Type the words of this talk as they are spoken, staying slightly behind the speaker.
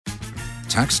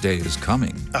Tax day is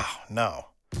coming. Oh, no.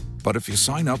 But if you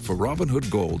sign up for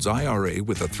Robinhood Gold's IRA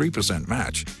with a 3%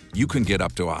 match, you can get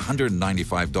up to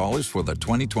 $195 for the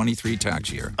 2023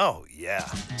 tax year. Oh, yeah.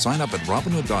 Sign up at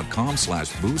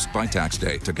Robinhood.com/boost by tax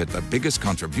day to get the biggest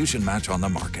contribution match on the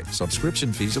market.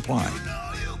 Subscription fees apply.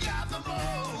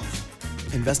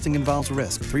 Investing involves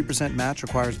risk. 3% match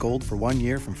requires gold for 1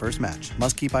 year from first match.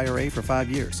 Must keep IRA for 5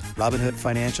 years. Robinhood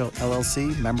Financial,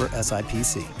 LLC, member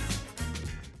SIPC.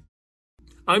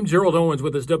 I'm Gerald Owens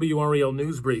with this WRAL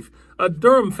News Brief. A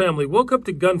Durham family woke up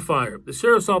to gunfire. The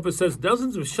sheriff's office says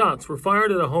dozens of shots were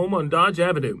fired at a home on Dodge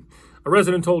Avenue. A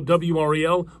resident told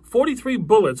WRAL 43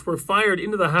 bullets were fired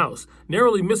into the house,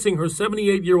 narrowly missing her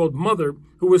 78-year-old mother,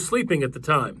 who was sleeping at the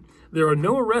time. There are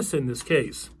no arrests in this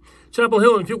case. Chapel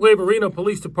Hill and Fuquay Arena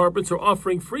police departments are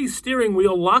offering free steering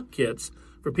wheel lock kits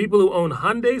for people who own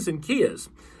Hyundais and Kias.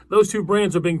 Those two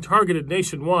brands are being targeted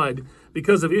nationwide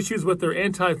because of issues with their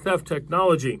anti-theft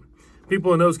technology.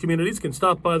 People in those communities can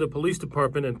stop by the police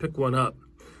department and pick one up.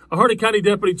 A Hardy County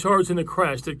deputy charged in a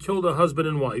crash that killed a husband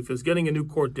and wife is getting a new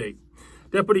court date.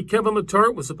 Deputy Kevin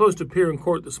Letarte was supposed to appear in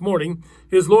court this morning.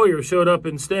 His lawyer showed up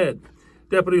instead.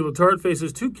 Deputy Letarte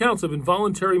faces 2 counts of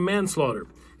involuntary manslaughter.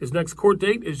 His next court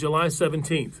date is July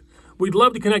 17th. We'd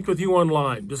love to connect with you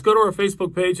online. Just go to our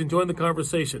Facebook page and join the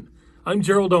conversation. I'm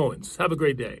Gerald Owens. Have a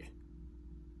great day.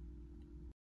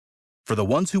 For the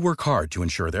ones who work hard to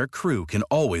ensure their crew can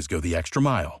always go the extra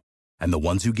mile, and the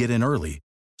ones who get in early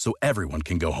so everyone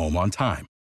can go home on time,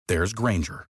 there's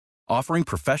Grainger, offering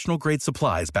professional-grade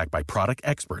supplies backed by product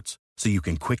experts so you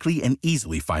can quickly and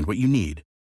easily find what you need.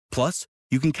 Plus,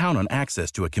 you can count on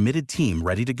access to a committed team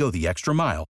ready to go the extra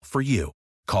mile for you.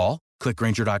 Call, click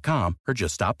Grainger.com, or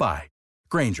just stop by.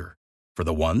 Grainger, for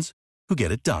the ones who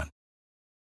get it done.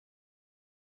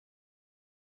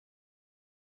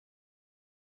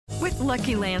 With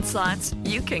Lucky Land Slots,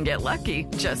 you can get lucky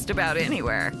just about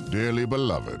anywhere. Dearly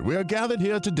beloved, we are gathered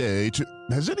here today to...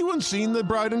 Has anyone seen the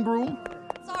bride and groom?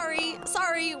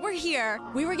 Sorry, we're here.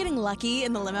 We were getting lucky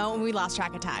in the limo and we lost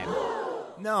track of time.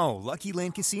 No, Lucky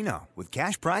Land Casino, with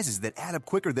cash prizes that add up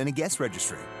quicker than a guest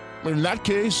registry. In that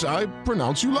case, I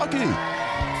pronounce you lucky.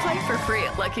 Play for free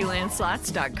at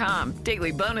LuckyLandSlots.com.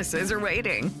 Daily bonuses are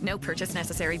waiting. No purchase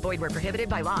necessary. Void where prohibited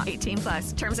by law.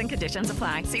 18+. Terms and conditions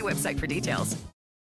apply. See website for details.